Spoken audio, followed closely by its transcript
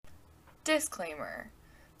Disclaimer.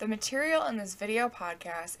 The material in this video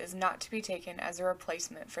podcast is not to be taken as a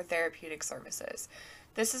replacement for therapeutic services.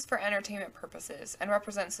 This is for entertainment purposes and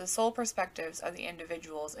represents the sole perspectives of the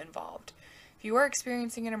individuals involved. If you are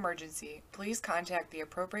experiencing an emergency, please contact the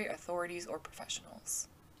appropriate authorities or professionals.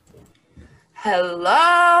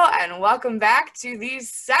 Hello, and welcome back to the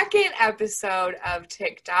second episode of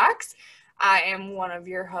TikToks. I am one of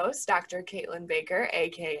your hosts, Dr. Caitlin Baker,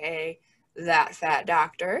 aka That Fat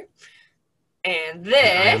Doctor. And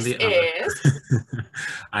this is...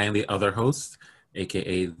 I am the other host,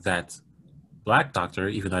 aka That Black Doctor,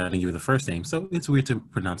 even though I didn't give you the first name, so it's weird to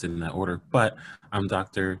pronounce it in that order, but I'm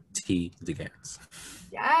Dr. T. DeGans.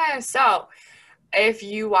 Yeah, so if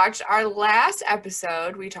you watched our last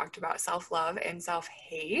episode, we talked about self-love and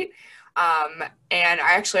self-hate, and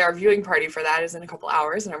our viewing party for that is in a couple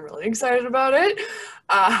hours, and I'm really excited about it.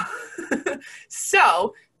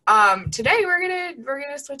 Today we're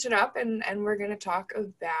gonna switch it up, and we're gonna talk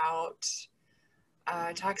about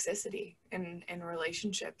toxicity in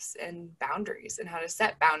relationships and boundaries and how to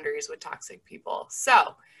set boundaries with toxic people.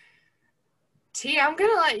 So, T, I'm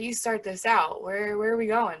gonna let you start this out. Where are we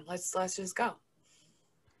going? Let's just go.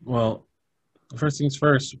 Well, first things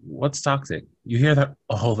first, what's toxic? You hear that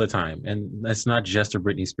all the time, and that's not just a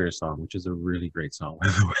Britney Spears song, which is a really great song, by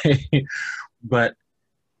the way. But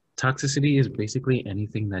toxicity is basically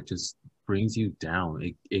anything that just brings you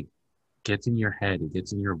down. It gets in your head, it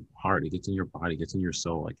gets in your heart, it gets in your body, it gets in your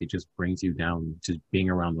soul. Like, it just brings you down to being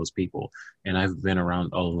around those people. And I've been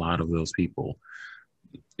around a lot of those people.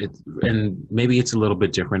 And maybe it's a little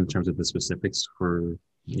bit different in terms of the specifics for,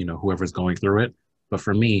 whoever's going through it. But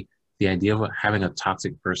for me, the idea of having a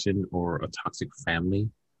toxic person or a toxic family,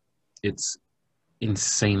 it's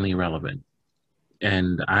insanely relevant.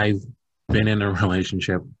 And I've been in a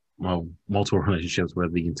relationship, multiple relationships, where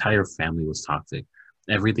the entire family was toxic.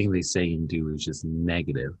 Everything they say and do is just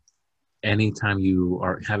negative. Anytime you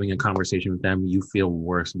are having a conversation with them, you feel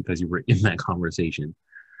worse because you were in that conversation.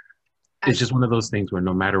 It's just one of those things where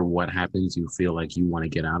no matter what happens, you feel like you want to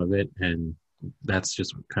get out of it. And that's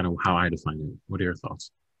just kind of how I define it. What are your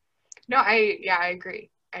thoughts? No, I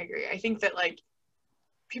agree. I think that,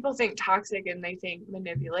 people think toxic and they think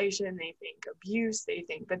manipulation, they think abuse,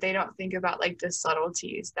 but they don't think about the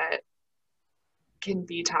subtleties that can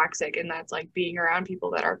be toxic, and that's being around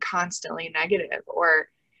people that are constantly negative or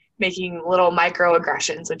making little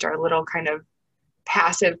microaggressions, which are little kind of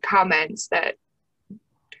passive comments that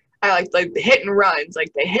I like the hit and runs.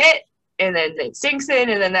 They hit and then it sinks in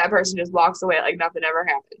and then that person just walks away like nothing ever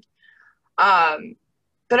happened.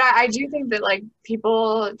 But I do think that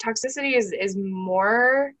toxicity is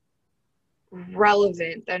more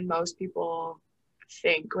relevant than most people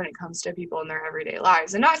think when it comes to people in their everyday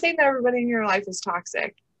lives. And not saying that everybody in your life is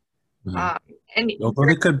toxic. And although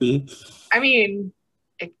it could be. I mean,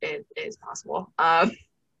 it is possible.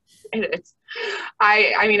 It's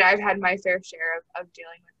I've had my fair share of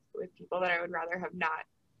dealing with people that I would rather have not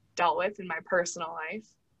dealt with in my personal life.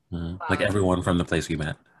 Like everyone from the place we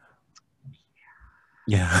met.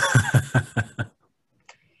 Yeah.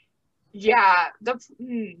 Yeah. The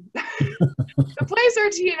place where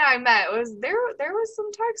T and I met was there was some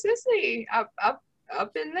toxicity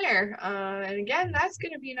up in there. And again, that's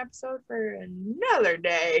going to be an episode for another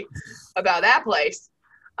day about that place.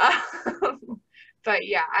 But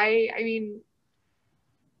yeah, I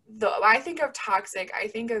think of toxic, I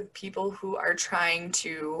think of people who are trying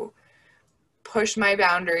to push my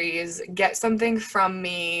boundaries, get something from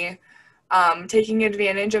me, taking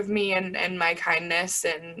advantage of me and my kindness.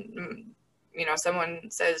 And, someone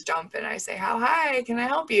says jump and I say, how high can I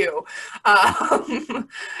help you?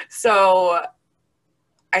 So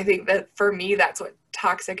I think that for me, that's what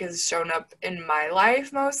toxic has shown up in my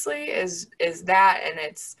life mostly is that. And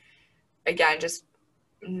it's, again, just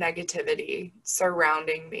negativity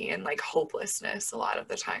surrounding me and hopelessness a lot of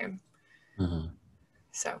the time.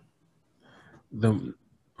 So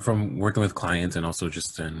from working with clients and also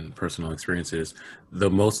just in personal experiences, the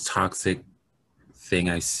most toxic thing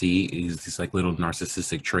I see is these little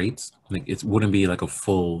narcissistic traits. It wouldn't be a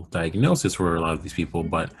full diagnosis for a lot of these people,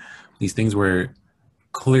 but these things where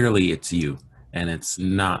clearly it's you and it's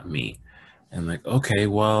not me. And okay,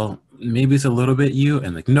 well, maybe it's a little bit you,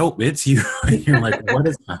 and nope, it's you. And you're what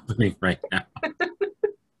is happening right now?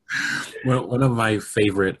 One of my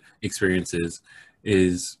favorite experiences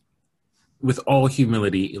is, with all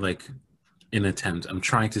humility, an attempt, I'm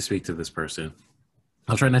trying to speak to this person.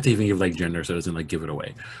 I'll try not to even give gender so it doesn't give it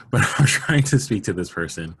away, but I'm trying to speak to this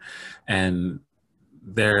person, and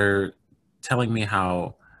they're telling me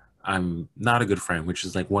how I'm not a good friend, which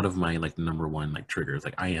is like one of my like number one like triggers.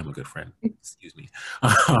 Like I am a good friend. Excuse me.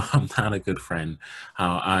 I'm not a good friend.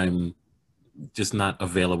 How I'm just not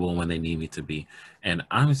available when they need me to be. And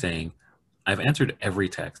I'm saying I've answered every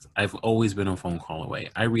text. I've always been a phone call away.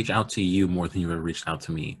 I reach out to you more than you ever reached out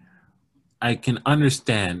to me. I can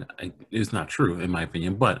understand, it's not true in my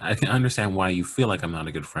opinion, but I can understand why you feel like I'm not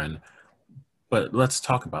a good friend. But let's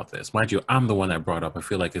talk about this. Mind you, I'm the one that brought up, I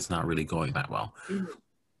feel like it's not really going that well. Mhm.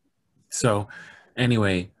 So,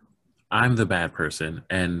 anyway, I'm the bad person.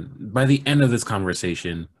 And by the end of this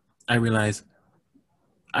conversation, I realize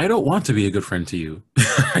I don't want to be a good friend to you.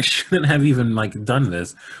 I shouldn't have even like done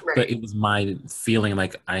this, but Right. it was my feeling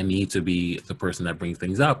like I need to be the person that brings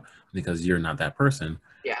things up because you're not that person.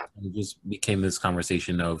 Yeah. And it just became this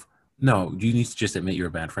conversation of no, you need to just admit you're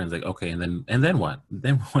a bad friend. It's like, okay, and then what?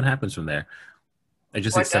 Then what happens from there? I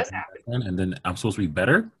just What does accept I'm a happen? bad friend and then I'm supposed to be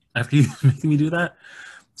better after you making me do that.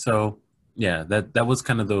 So yeah, that was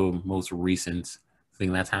kind of the most recent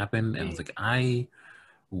thing that's happened. And I was Mm. like, I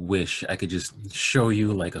wish I could just show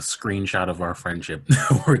you like a screenshot of our friendship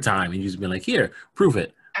over time and you just be like, here, prove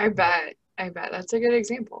it. I bet. I bet that's a good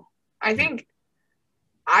example. I Yeah. think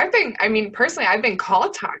I mean, personally, I've been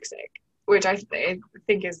called toxic, which I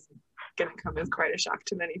think is going to come as quite a shock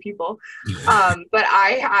to many people. But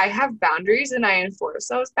I have boundaries and I enforce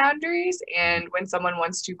those boundaries. And when someone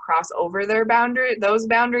wants to cross over those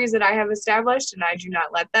boundaries that I have established, and I do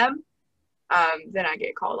not let them, then I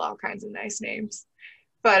get called all kinds of nice names.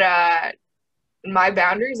 But my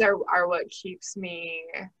boundaries are what keeps me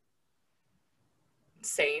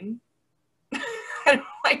sane. I don't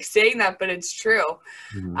like saying that, but it's true.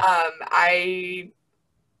 Mhm. I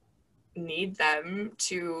need them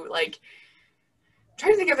to like I'm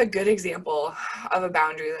trying to think of a good example of a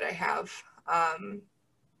boundary that I have.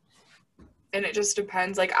 And it just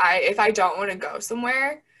depends. Like if I don't want to go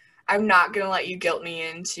somewhere, I'm not gonna let you guilt me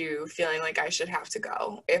into feeling like I should have to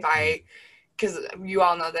go. Because you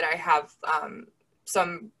all know that I have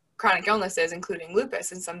some chronic illnesses, including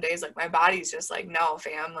lupus, and some days like my body's just like, no,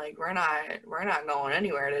 fam, like we're not going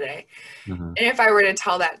anywhere today. Mhm. And if I were to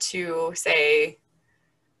tell that to say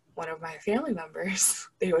one of my family members,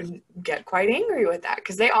 they would get quite angry with that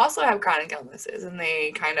because they also have chronic illnesses and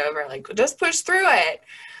they kind of are like, just push through it.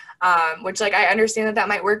 Which like I understand that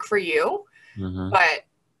might work for you, Mhm. but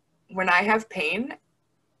when I have pain,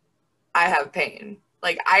 I have pain.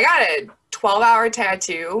 Like I got a 12-hour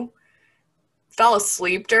tattoo, fell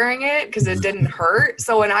asleep during it because it didn't hurt.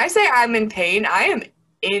 So when I say I'm in pain, I am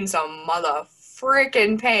in some mother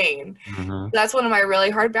freaking pain. Mhm. That's one of my really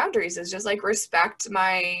hard boundaries is just like respect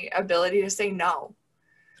my ability to say no.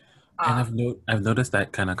 And Um, I've noticed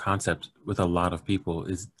that kind of concept with a lot of people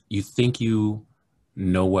is you think you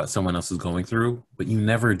know what someone else is going through, but you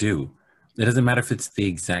never do. It doesn't matter if it's the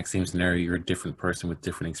exact same scenario, you're a different person with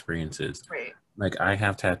different experiences. right. Like I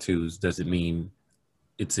have tattoos doesn't mean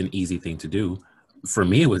it's an easy thing to do. For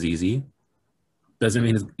me it was easy, doesn't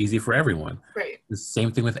mean it's easy for everyone. Right. The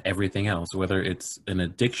same thing with everything else, whether it's an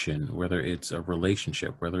addiction, whether it's a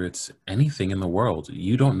relationship, whether it's anything in the world.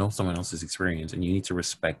 You don't know someone else's experience and you need to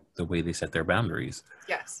respect the way they set their boundaries.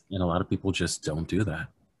 Yes. And a lot of people just don't do that.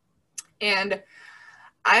 And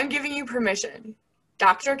I'm giving you permission,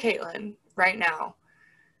 Dr. Caitlin, right now.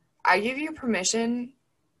 I give you permission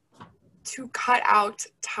to cut out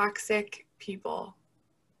toxic people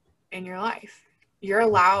in your life. You're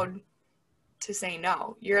allowed to say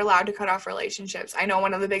no. You're allowed to cut off relationships. I know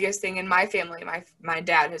one of the biggest thing in my family, my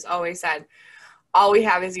dad has always said, all we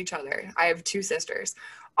have is each other. I have two sisters.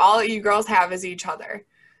 All you girls have is each other.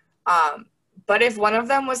 Um, but if one of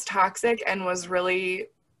them was toxic and was really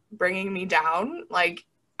bringing me down, like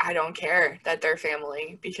I don't care that they're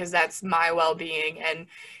family because that's my well-being and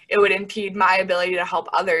it would impede my ability to help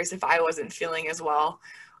others if I wasn't feeling as well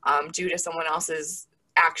due to someone else's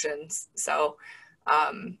actions. So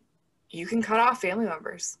you can cut off family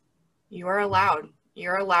members. You are allowed.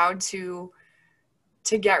 You're allowed to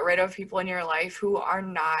get rid of people in your life who are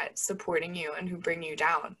not supporting you and who bring you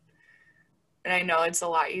down. And I know it's a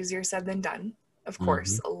lot easier said than done. Of Hmm.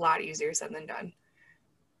 course, a lot easier said than done.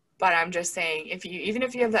 But I'm just saying, even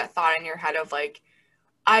if you have that thought in your head of like,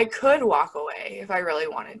 I could walk away if I really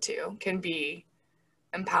wanted to, can be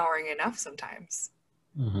empowering enough sometimes.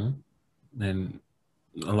 Hmm. And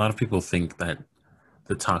a lot of people think that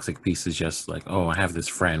the toxic piece is just like, oh, I have this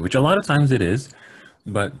friend, which a lot of times it is,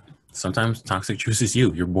 but sometimes toxic chooses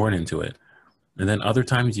you. You're born into it. And then other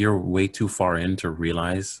times you're way too far in to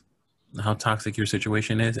realize how toxic your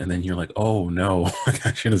situation is. And then you're like, oh no,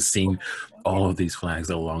 I should have seen all of these flags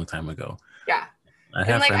a long time ago. Yeah. I And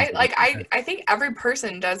have like friends. I think every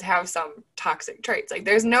person does have some toxic traits. Like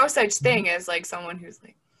there's no such thing as like someone who's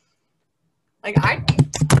like I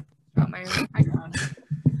got my microphone.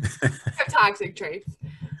 I have toxic traits.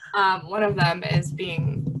 One of them is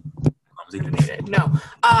being intimidated. No.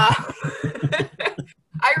 I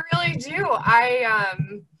really do.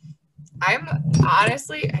 I'm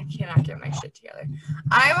honestly, I cannot get my shit together.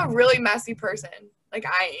 I'm a really messy person. Like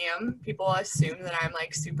I am. People assume that I'm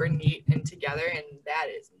like super neat and together, and that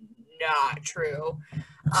is not true.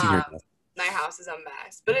 My house is a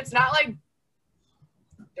mess, but it's not like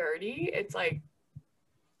dirty. It's like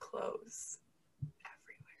clothes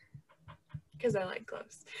everywhere because I like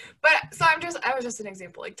clothes. But so I was just an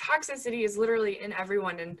example. Like toxicity is literally in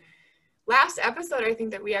everyone. And last episode, I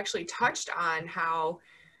think that we actually touched on how,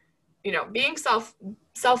 you know, being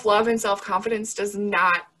self-love and self-confidence does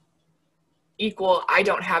not equal I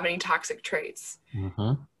don't have any toxic traits.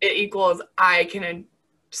 Mm-hmm. It equals I can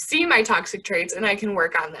see my toxic traits and I can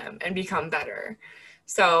work on them and become better.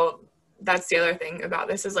 So that's the other thing about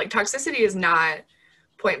this is like toxicity is not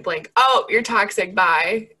point blank, oh, you're toxic,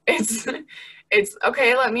 bye. It's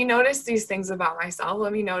okay, let me notice these things about myself.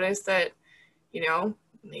 Let me notice that, you know,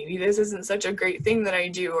 maybe this isn't such a great thing that I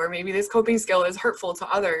do, or maybe this coping skill is hurtful to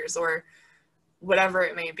others, or whatever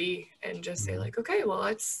it may be, and just say like, okay, well,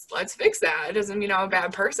 let's fix that. It doesn't mean I'm a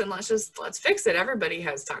bad person. Let's fix it. Everybody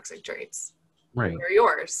has toxic traits. Right. They're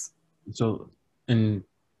yours. So in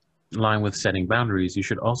line with setting boundaries, you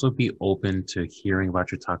should also be open to hearing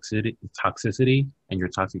about your toxicity and your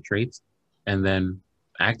toxic traits, and then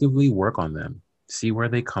actively work on them. See where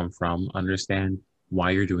they come from, understand why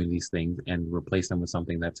you're doing these things, and replace them with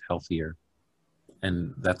something that's healthier.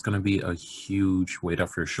 And that's going to be a huge weight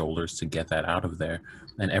off your shoulders to get that out of there.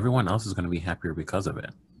 And everyone else is going to be happier because of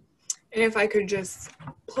it. And if I could just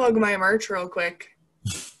plug my merch real quick,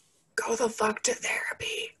 go the fuck to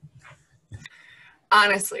therapy.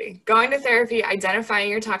 Honestly, going to therapy,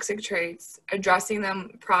 identifying your toxic traits, addressing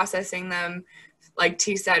them, processing them, like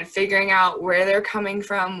T said, figuring out where they're coming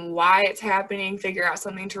from, why it's happening, figure out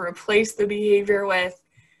something to replace the behavior with.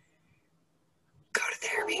 Go to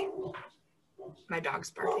therapy. My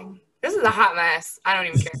dog's barking. This is a hot mess. I don't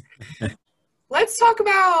even care. Let's talk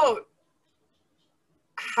about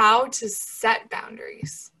how to set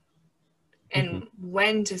boundaries and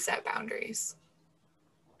when to set boundaries.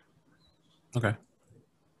 Okay.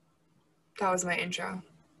 That was my intro.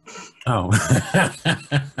 Oh.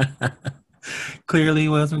 Clearly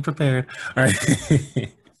wasn't prepared. All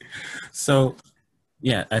right. So,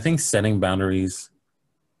 yeah, I think setting boundaries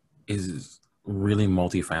is really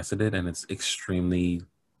multifaceted, and it's extremely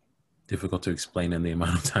difficult to explain in the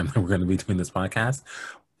amount of time that we're going to be doing this podcast.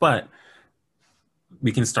 But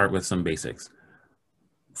we can start with some basics.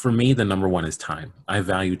 For me, the number one is time. I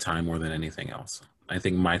value time more than anything else. I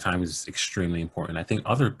think my time is extremely important. I think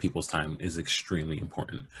other people's time is extremely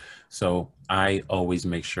important. So I always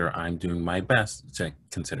make sure I'm doing my best to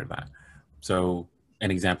consider that. So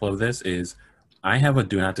an example of this is I have a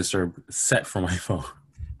do not disturb set for my phone.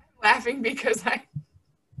 I'm laughing because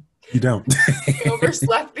You don't. I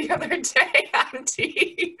overslept the other day on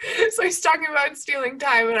T. So he's talking about stealing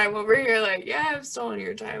time, and I'm over here like, yeah, I've stolen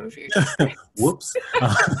your time a few times. Whoops.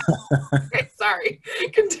 Okay, sorry.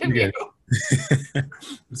 Continue.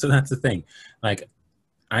 So that's the thing. Like,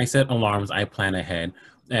 I set alarms, I plan ahead,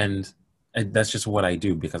 and that's just what I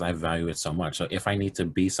do because I value it so much. So if I need to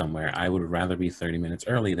be somewhere, I would rather be 30 minutes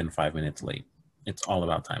early than 5 minutes late. It's all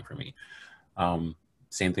about time for me.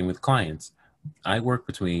 Same thing with clients. I work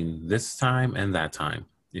between this time and that time.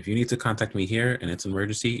 If you need to contact me here and it's an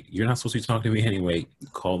emergency, you're not supposed to be talking to me anyway.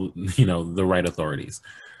 Call, the right authorities.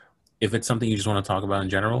 If it's something you just want to talk about in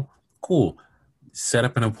general, cool. Set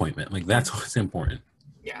up an appointment. Like, that's what's important.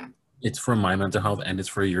 Yeah. It's for my mental health and it's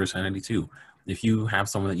for your sanity too. If you have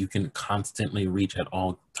someone that you can constantly reach at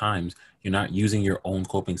all times, you're not using your own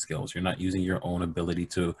coping skills. You're not using your own ability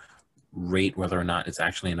to rate whether or not it's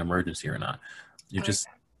actually an emergency or not. You're just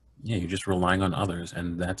relying on others.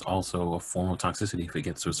 And that's also a form of toxicity if it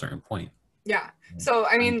gets to a certain point. Yeah. So,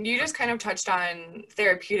 I mean, you just kind of touched on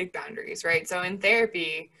therapeutic boundaries, right? So in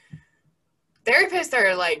therapy, therapists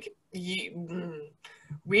are like,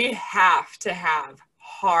 we have to have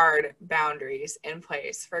hard boundaries in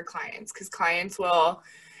place for clients because clients will,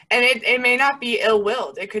 and it may not be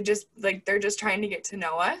ill-willed. It could just like they're just trying to get to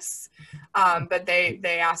know us, but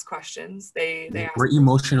they ask questions. They ask. We're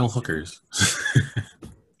emotional hookers.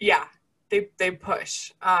 Yeah, they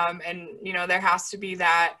push, and there has to be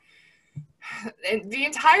that. And the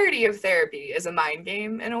entirety of therapy is a mind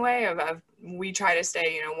game in a way of we try to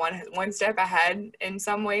stay one step ahead in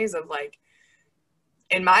some ways of like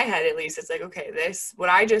in my head at least, it's like, okay, this, what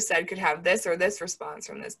I just said could have this or this response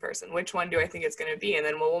from this person. Which one do I think it's going to be? And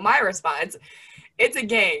then what will my response? It's a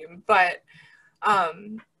game, but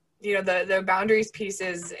you know, the boundaries piece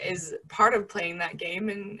is part of playing that game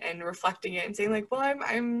and reflecting it and saying like, well,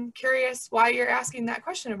 I'm curious why you're asking that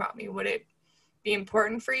question about me. Would it be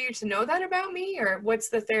important for you to know that about me, or what's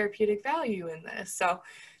the therapeutic value in this? So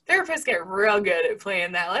therapists get real good at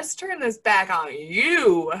playing that. Let's turn this back on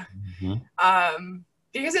you.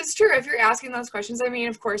 Because it's true, if you're asking those questions, I mean,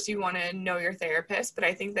 of course you want to know your therapist, but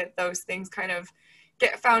I think that those things kind of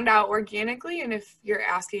get found out organically. And if you're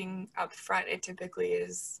asking up front, it typically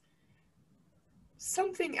is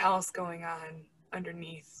something else going on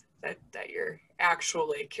underneath that you're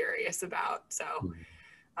actually curious about. So,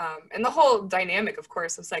 and the whole dynamic, of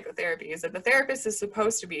course, of psychotherapy is that the therapist is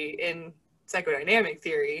supposed to be, in psychodynamic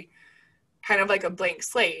theory, kind of like a blank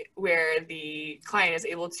slate where the client is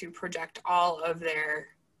able to project all of their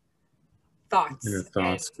thoughts. Your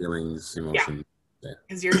thoughts, feelings, emotions. Yeah,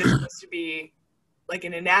 because you're just supposed to be like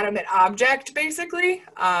an inanimate object, basically.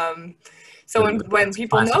 So when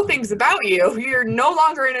people know things about you, you're no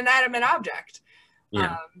longer an inanimate object.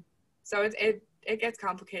 Yeah. So it gets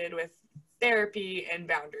complicated with therapy and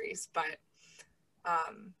boundaries, but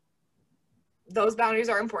those boundaries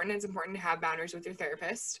are important. It's important to have boundaries with your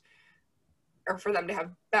therapist, or for them to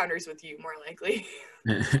have boundaries with you, more likely.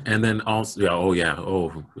 And then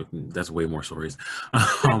also, that's way more stories.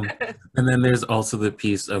 And then there's also the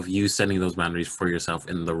piece of you setting those boundaries for yourself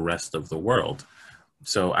in the rest of the world.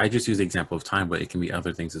 So I just use the example of time, but it can be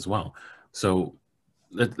other things as well. So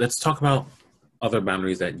let's talk about other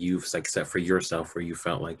boundaries that you've like set for yourself where you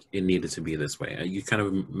felt like it needed to be this way. You kind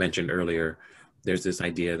of mentioned earlier, there's this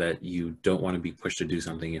idea that you don't want to be pushed to do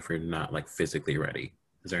something if you're not like physically ready.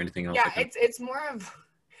 Is there anything else? Yeah, it's more of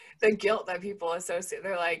the guilt that people associate.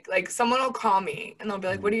 They're like someone will call me and they'll be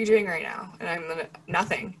like, what are you doing right now? And I'm like,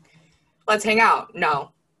 nothing. Let's hang out.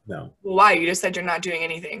 No. Well, why? You just said you're not doing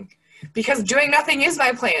anything. Because doing nothing is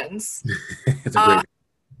my plans. It's a great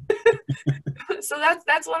so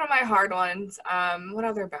that's one of my hard ones. What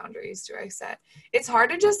other boundaries do I set? It's hard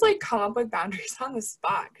to just like come up with boundaries on the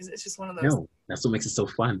spot because it's just one of those. No, that's what makes it so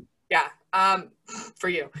fun. Yeah. For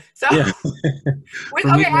you. So yeah.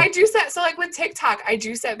 I do set, so like with TikTok, I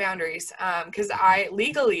do set boundaries. Because I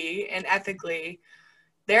legally and ethically,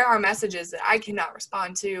 there are messages that I cannot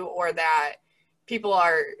respond to, or that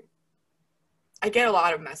I get a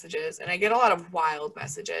lot of messages, and I get a lot of wild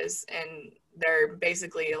messages, and they're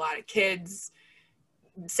basically a lot of kids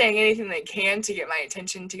saying anything they can to get my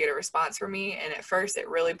attention, to get a response from me. And at first it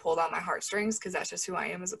really pulled on my heartstrings because that's just who I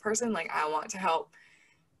am as a person. Like, I want to help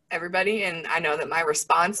everybody, and I know that my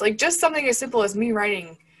response, like just something as simple as me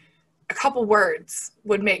writing a couple words,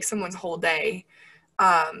 would make someone's whole day.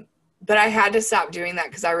 But I had to stop doing that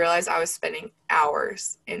because I realized I was spending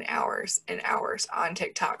hours and hours and hours on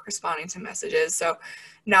TikTok responding to messages. So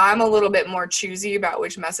now I'm a little bit more choosy about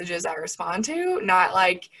which messages I respond to, not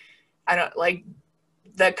like, I don't like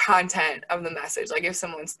the content of the message. Like if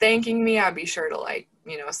someone's thanking me, I'd be sure to like,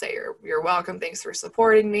 you know, say you're welcome, thanks for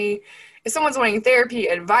supporting me. If someone's wanting therapy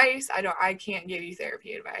advice, I can't give you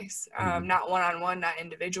therapy advice. Not one-on-one, not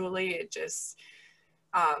individually. It just,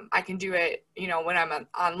 I can do it, you know, when I'm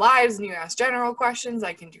on lives and you ask general questions,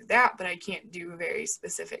 I can do that, but I can't do very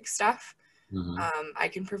specific stuff. I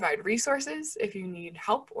can provide resources if you need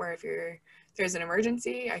help, or if there's an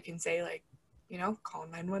emergency, I can say like, you know, call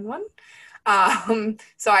 911.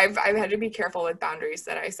 So I've had to be careful with boundaries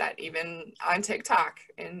that I set, even on TikTok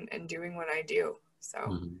and doing what I do.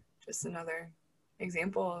 So just another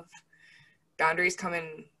example of boundaries come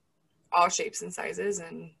in all shapes and sizes,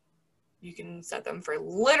 and you can set them for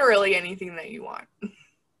literally anything that you want.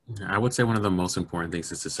 I would say one of the most important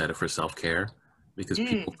things is to set it for self-care, because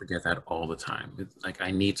people forget that all the time. It's like,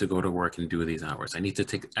 I need to go to work and do these hours. I need to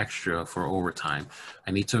take extra for overtime.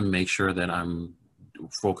 I need to make sure that I'm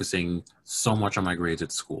focusing so much on my grades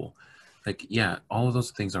at school. Like, yeah, all of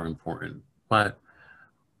those things are important. But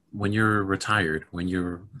when you're retired, when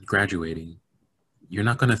you're graduating, you're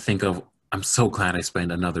not going to think of, I'm so glad I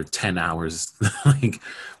spent another 10 hours like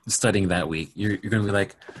studying that week. You're going to be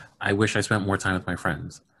like, I wish I spent more time with my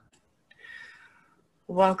friends.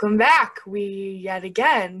 Welcome back. We yet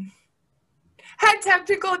again had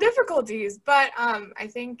technical difficulties, but I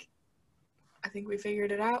think we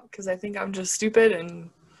figured it out, because I think I'm just stupid and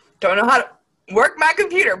don't know how to work my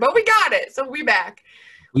computer, but we got it. So we back.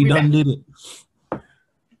 We done did it.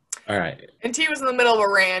 All right. And T was in the middle of a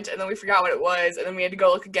rant, and then we forgot what it was, and then we had to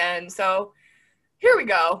go look again. So here we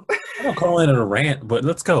go. I don't call it a rant, but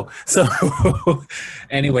let's go. So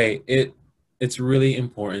anyway, it's really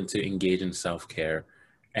important to engage in self-care.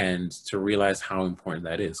 and to realize how important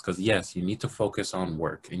that is. Because yes, you need to focus on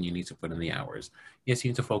work and you need to put in the hours. Yes, you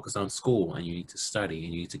need to focus on school and you need to study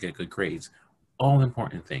and you need to get good grades. All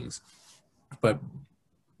important things. But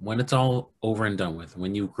when it's all over and done with,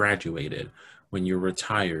 when you graduated, when you're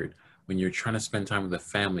retired, when you're trying to spend time with the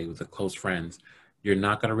family, with the close friends, you're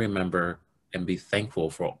not going to remember and be thankful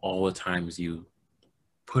for all the times you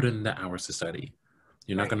put in the hours to study.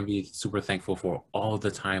 You're not Right. going to be super thankful for all of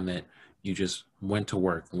the time that you just went to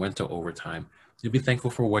work, went to overtime. You'll be thankful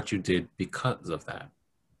for what you did because of that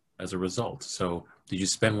as a result. So, did you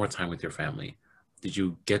spend more time with your family? Did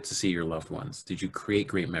you get to see your loved ones? Did you create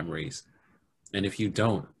great memories? And if you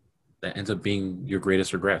don't, that ends up being your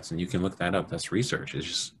greatest regrets. And you can look that up. That's research. It's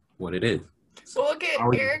just what it is. Well, look at How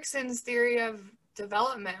are you? Erickson's theory of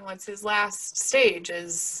development. What's his last stage?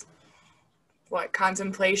 Is what,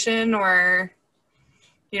 contemplation, or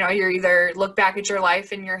you're either look back at your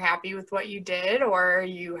life and you're happy with what you did, or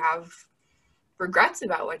you have regrets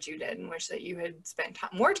about what you did and wish that you had spent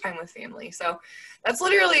more time with family. So that's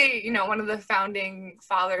literally, one of the founding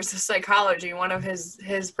fathers of psychology. One of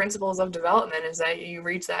his principles of development is that you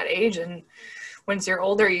reach that age, and once you're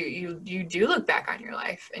older, you do look back on your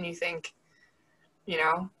life and you think,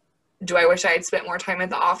 do I wish I had spent more time at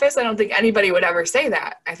the office? I don't think anybody would ever say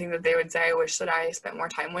that. I think that they would say, I wish that I spent more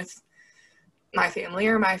time with my family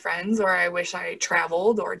or my friends, or I wish I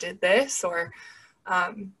traveled or did this, or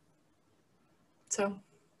so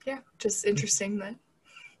yeah, just interesting that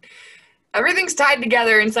everything's tied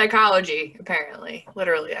together in psychology, apparently,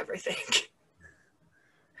 literally everything.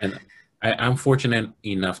 And I'm fortunate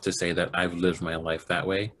enough to say that I've lived my life that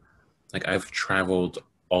way. Like, I've traveled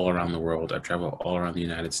all around the world. I've traveled all around the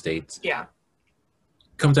United States. Yeah.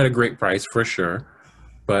 Comes at a great price for sure,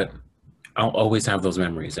 but I'll always have those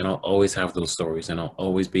memories and I'll always have those stories and I'll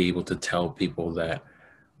always be able to tell people that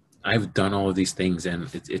I've done all of these things and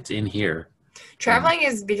it's in here. Traveling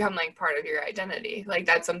has become like part of your identity. Like,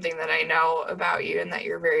 that's something that I know about you and that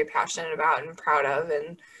you're very passionate about and proud of.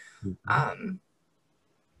 And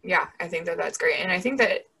yeah, I think that that's great. And I think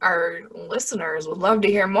that our listeners would love to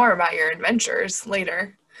hear more about your adventures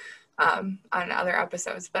later on other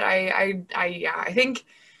episodes. But I think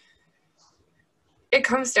it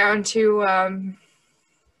comes down to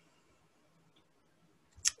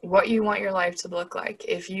what you want your life to look like.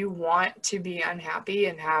 If you want to be unhappy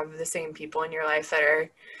and have the same people in your life that are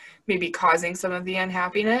maybe causing some of the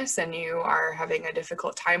unhappiness, and you are having a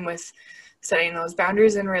difficult time with setting those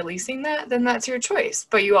boundaries and releasing that, then that's your choice.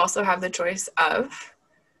 But you also have the choice of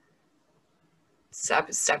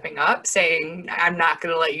stepping up, saying, I'm not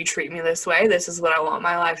going to let you treat me this way. This is what I want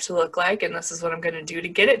my life to look like, and this is what I'm going to do to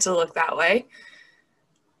get it to look that way.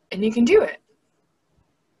 And you can do it.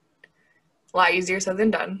 A lot easier said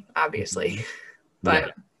than done, obviously.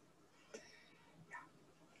 But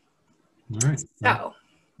all right. So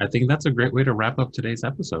I think that's a great way to wrap up today's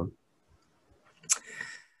episode.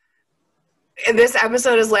 This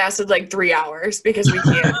episode has lasted like 3 hours because we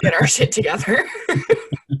can't get our shit together.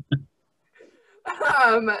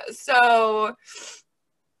 So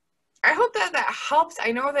I hope that helps.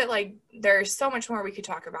 I know that like there's so much more we could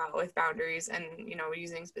talk about with boundaries and,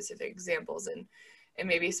 using specific examples and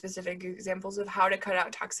maybe specific examples of how to cut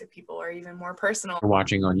out toxic people, or even more personal. If you're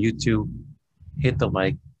watching on YouTube, hit the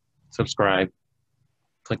like, subscribe,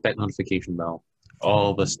 click that notification bell,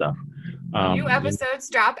 all the stuff. New episodes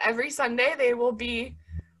drop every Sunday. They will be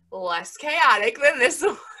less chaotic than this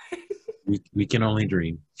one. We can only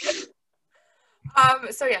dream.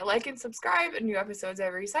 So yeah, like and subscribe. New episodes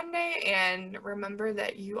every Sunday. And remember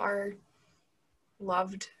that you are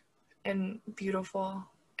loved and beautiful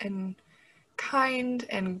and kind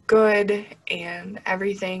and good, and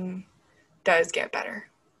everything does get better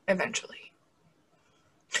eventually.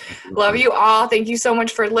 Love you all. Thank you so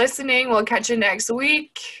much for listening. We'll catch you next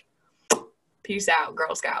week. Peace out,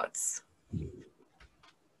 Girl Scouts.